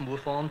 let's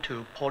move on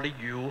to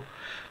PolyU.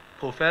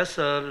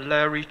 Professor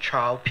Larry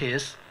Chow,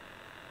 please.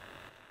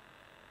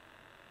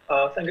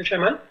 Thank you,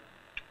 Chairman.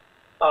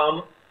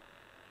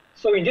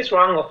 So in this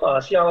round of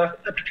CRF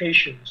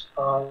applications,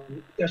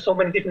 there are so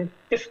many different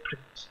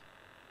disciplines.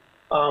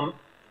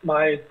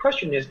 My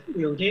question is,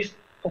 will these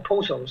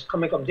proposals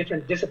coming from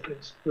different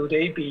disciplines, will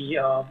they be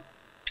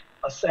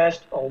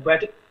assessed or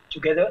vetted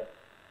together?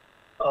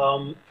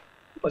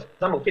 For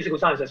example, physical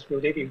sciences, will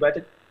they be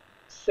vetted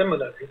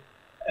similarly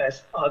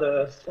as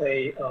other,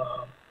 say,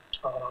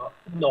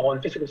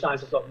 non-physical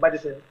sciences or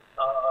medicine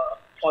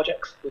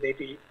projects? Will they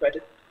be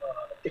vetted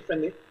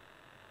differently?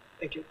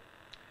 Thank you.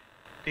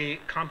 The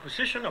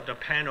composition of the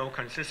panel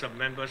consists of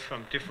members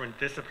from different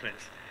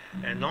disciplines.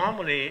 And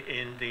normally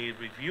in the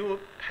review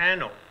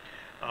panel,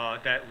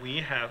 that we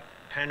have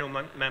panel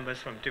members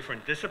from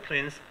different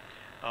disciplines,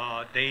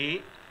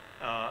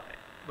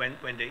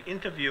 when they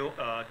interview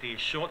the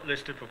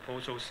shortlisted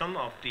proposals, some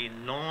of the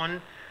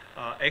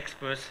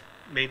non-experts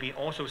may be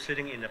also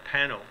sitting in the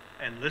panel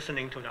and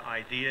listening to the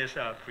ideas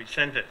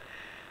presented.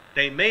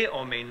 They may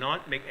or may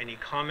not make any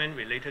comment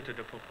related to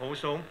the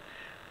proposal,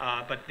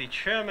 but the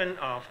chairman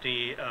of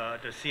the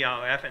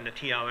CRF and the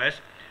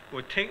TRS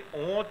will take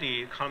all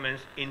the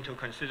comments into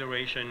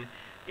consideration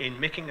in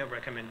making a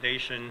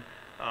recommendation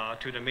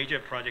to the Major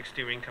Project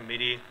Steering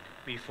Committee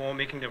before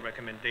making the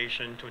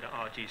recommendation to the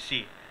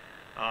RGC.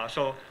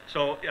 To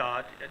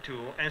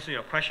answer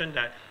your question,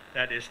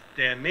 that is,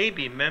 there may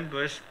be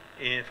members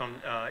in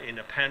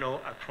the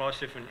panel across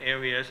different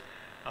areas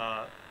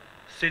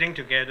sitting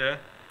together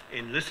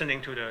in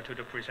listening to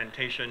the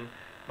presentation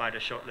by the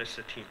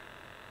shortlisted team.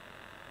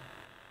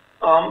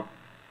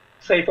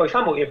 Say, for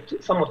example,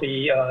 if some of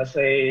the,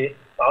 say,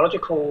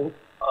 biological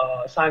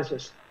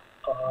sciences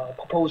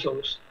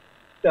proposals,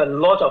 there are a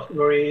lot of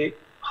very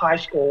high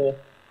score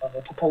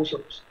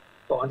proposals.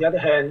 But on the other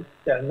hand,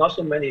 there are not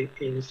so many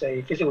in,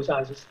 say, physical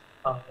sciences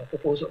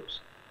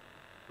proposals.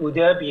 Will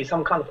there be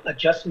some kind of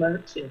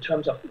adjustments in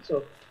terms of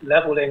sort of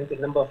leveling the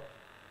number of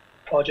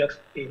projects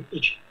in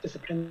each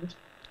discipline?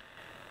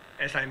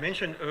 As I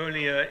mentioned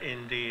earlier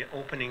in the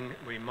opening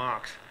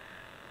remarks,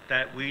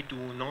 that we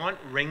do not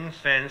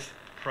ring-fence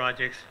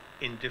projects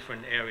in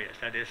different areas.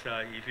 That is,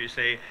 if you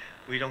say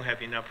we don't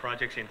have enough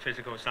projects in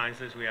physical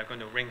sciences, we are going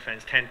to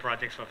ring-fence 10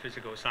 projects for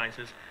physical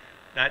sciences.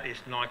 That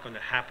is not going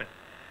to happen.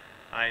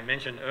 I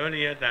mentioned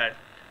earlier that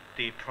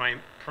the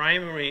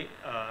primary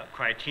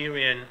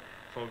criterion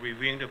for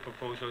reviewing the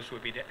proposals will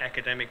be the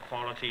academic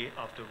quality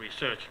of the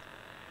research.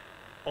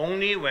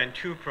 Only when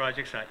two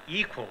projects are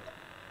equal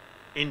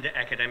in the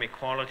academic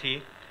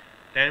quality,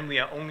 then we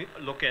are going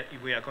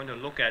to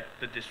look at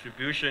the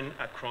distribution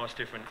across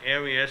different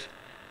areas,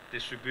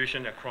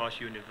 distribution across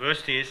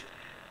universities,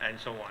 and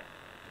so on.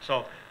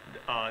 So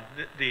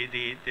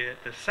the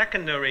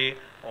secondary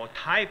or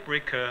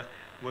tiebreaker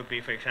would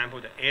be, for example,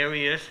 the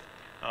areas,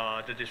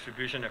 the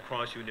distribution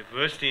across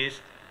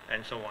universities,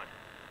 and so on.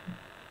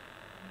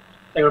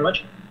 Thank you very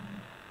much.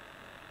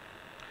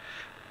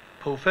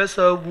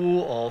 Professor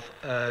Wu of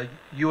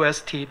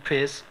UST,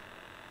 please.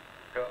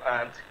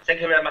 Thank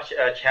you very much,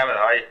 Chairman.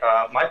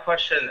 My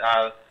question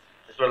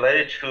is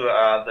related to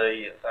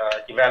the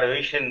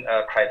evaluation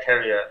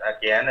criteria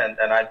again, and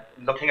I'm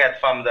looking at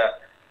from the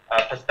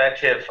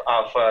perspective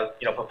of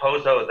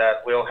proposal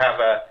that will have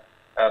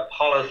a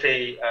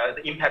policy,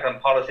 the impact on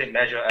policy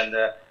measure and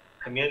the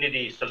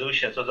community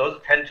solution. So those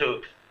tend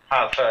to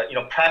have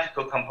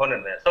practical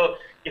component there. So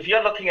if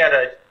you're looking at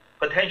a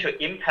potential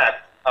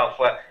impact of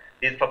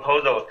these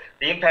proposals,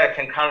 the impact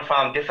can come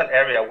from different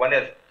areas. One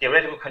is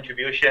theoretical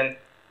contribution,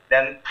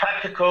 then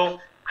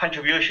practical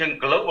contribution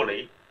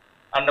globally,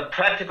 and the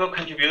practical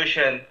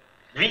contribution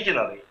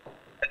regionally,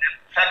 and then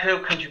practical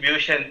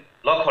contribution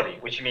locally,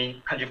 which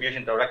means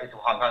contribution directly to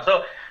Hong Kong.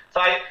 So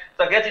I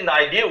guess in the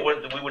ideal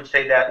world, we would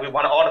say that we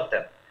want all of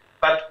them.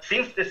 But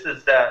since this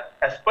is a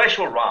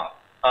special round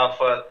of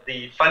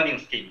the funding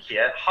scheme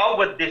here, how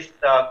would this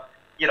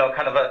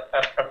kind of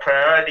a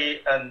priority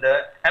and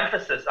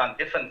emphasis on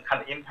different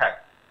kind of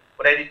impact,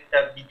 would it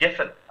be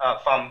different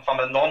from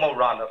a normal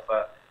round of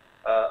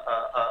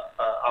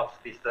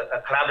this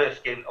collaborative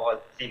scheme or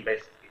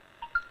theme-based scheme?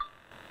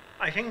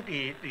 I think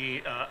if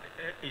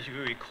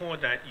you recall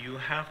that you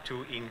have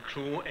to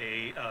include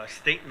a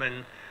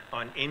statement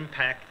on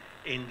impact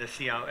in the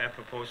CRF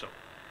proposal.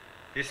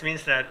 This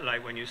means that,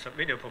 like, when you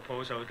submit a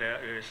proposal, there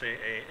is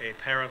a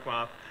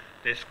paragraph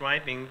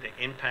describing the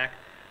impact.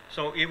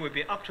 So it would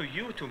be up to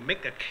you to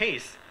make a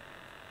case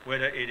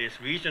whether it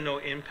is regional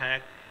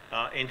impact,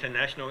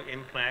 international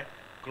impact,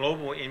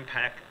 global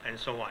impact, and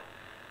so on.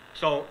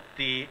 So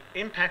the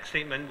impact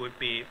statement would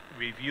be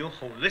reviewed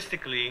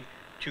holistically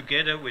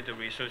together with the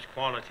research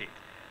quality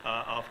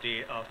on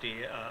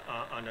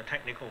the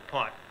technical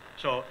part.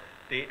 So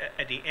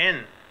at the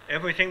end,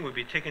 everything will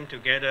be taken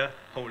together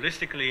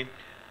holistically.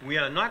 We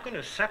are not going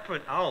to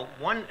separate out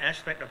one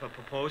aspect of a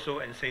proposal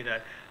and say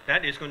that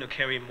that is going to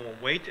carry more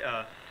weight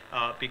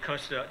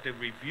because the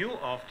review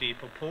of the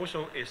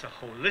proposal is a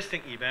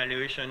holistic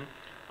evaluation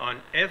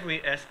on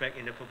every aspect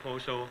in the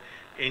proposal,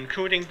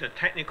 including the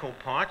technical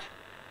part,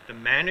 the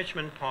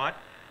management part,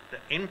 the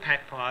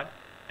impact part,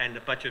 and the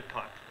budget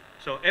part.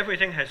 So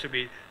everything has to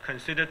be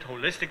considered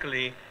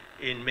holistically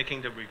in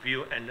making the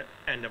review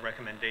and the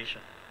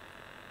recommendation.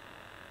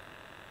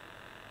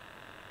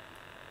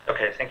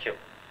 Okay, thank you.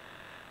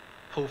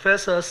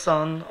 Professor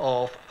Sun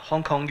of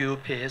Hong Kong U,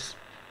 please.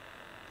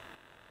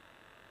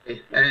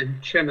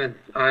 And Chairman,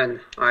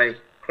 I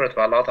heard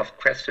a lot of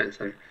questions,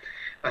 and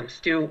I'm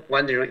still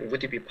wondering,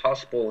 would it be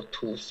possible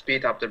to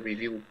speed up the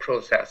review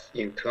process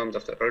in terms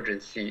of the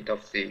urgency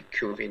of the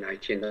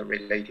COVID-19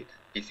 related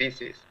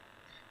diseases?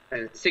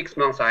 And 6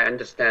 months, I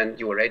understand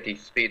you already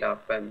speed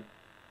up,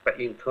 but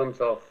in terms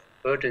of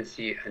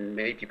urgency and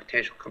maybe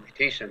potential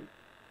competition,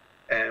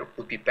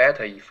 would be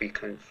better if we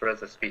can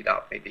further speed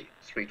up, maybe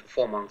 3 to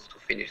 4 months to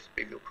finish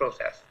the review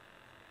process.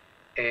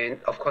 And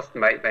of course,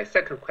 my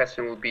second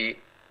question would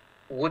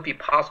be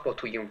possible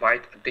to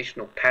invite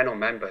additional panel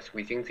members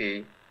within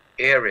the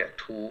area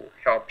to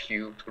help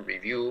you to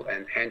review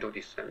and handle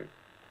these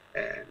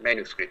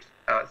manuscripts,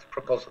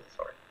 proposals,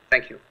 sorry.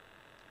 Thank you.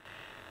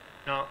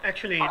 Now,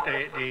 actually,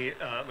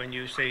 when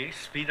you say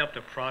speed up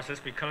the process,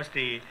 because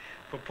the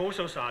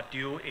proposals are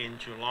due in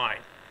July,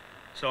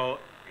 so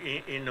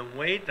in a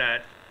way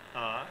that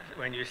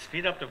when you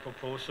speed up the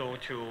proposal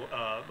to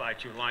by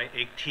July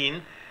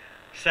 18,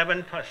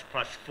 7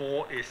 plus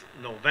 4 is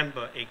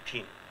November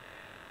 18.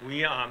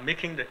 We are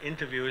making the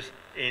interviews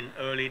in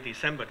early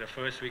December, the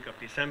first week of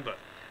December.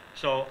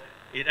 So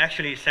it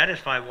actually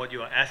satisfies what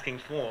you are asking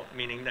for,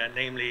 meaning that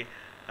namely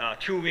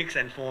 2 weeks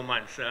and 4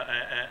 months.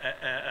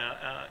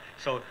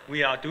 So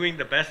we are doing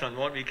the best on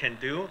what we can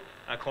do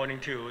according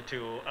to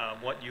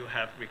what you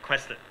have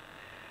requested.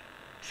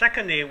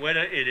 Secondly,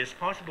 whether it is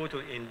possible to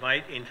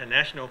invite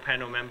international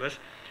panel members,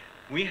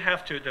 we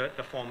have to,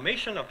 the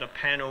formation of the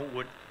panel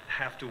would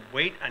have to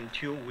wait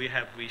until we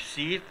have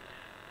received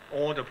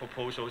all the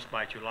proposals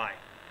by July.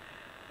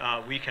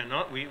 We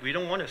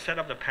don't want to set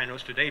up the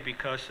panels today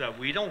because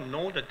we don't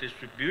know the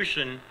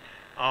distribution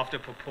of the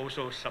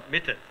proposals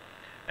submitted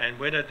and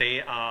whether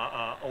they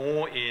are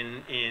all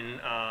in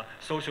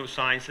social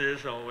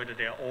sciences or whether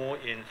they are all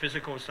in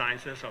physical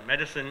sciences or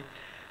medicine.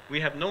 We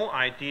have no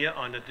idea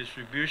on the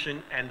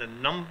distribution and the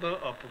number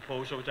of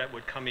proposals that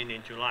would come in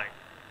July.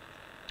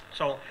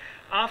 So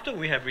after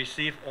we have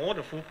received all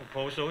the full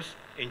proposals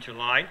in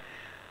July,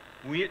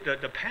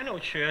 the panel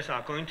chairs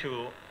are going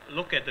to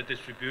look at the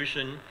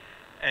distribution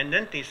and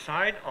then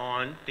decide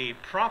on the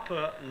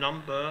proper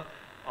number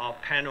of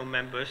panel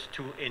members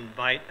to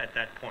invite at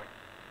that point.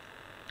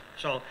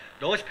 So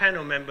those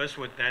panel members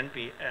would then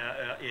be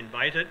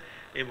invited.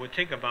 It would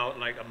take about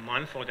like a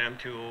month for them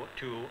to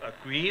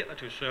agree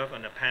to serve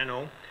on the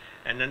panel,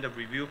 and then the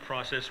review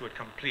process would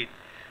complete.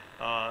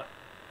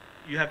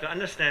 You have to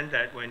understand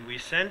that when we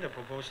send the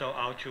proposal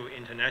out to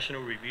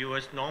international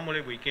reviewers,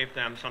 normally we give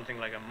them something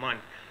like a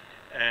month.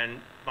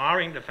 And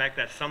barring the fact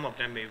that some of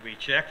them may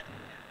reject,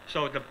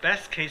 so the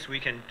best case we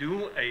can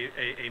do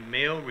a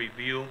mail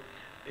review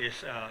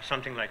is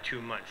something like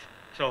 2 months.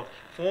 So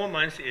 4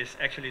 months is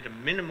actually the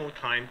minimal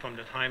time from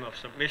the time of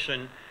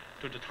submission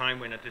to the time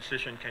when a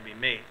decision can be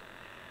made.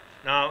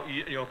 Now,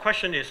 your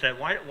question is that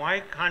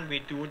why can't we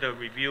do the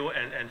review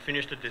and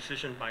finish the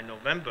decision by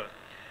November?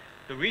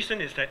 The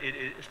reason is that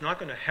it's not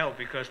going to help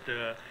because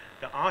the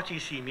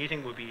RGC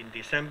meeting will be in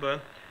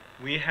December.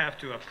 We have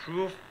to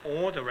approve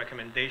all the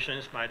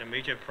recommendations by the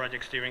Major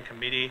Project Steering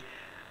Committee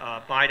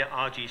by the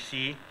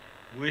RGC,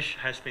 which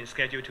has been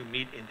scheduled to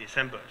meet in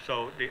December.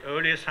 So the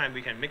earliest time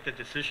we can make the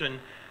decision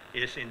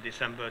is in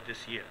December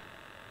this year.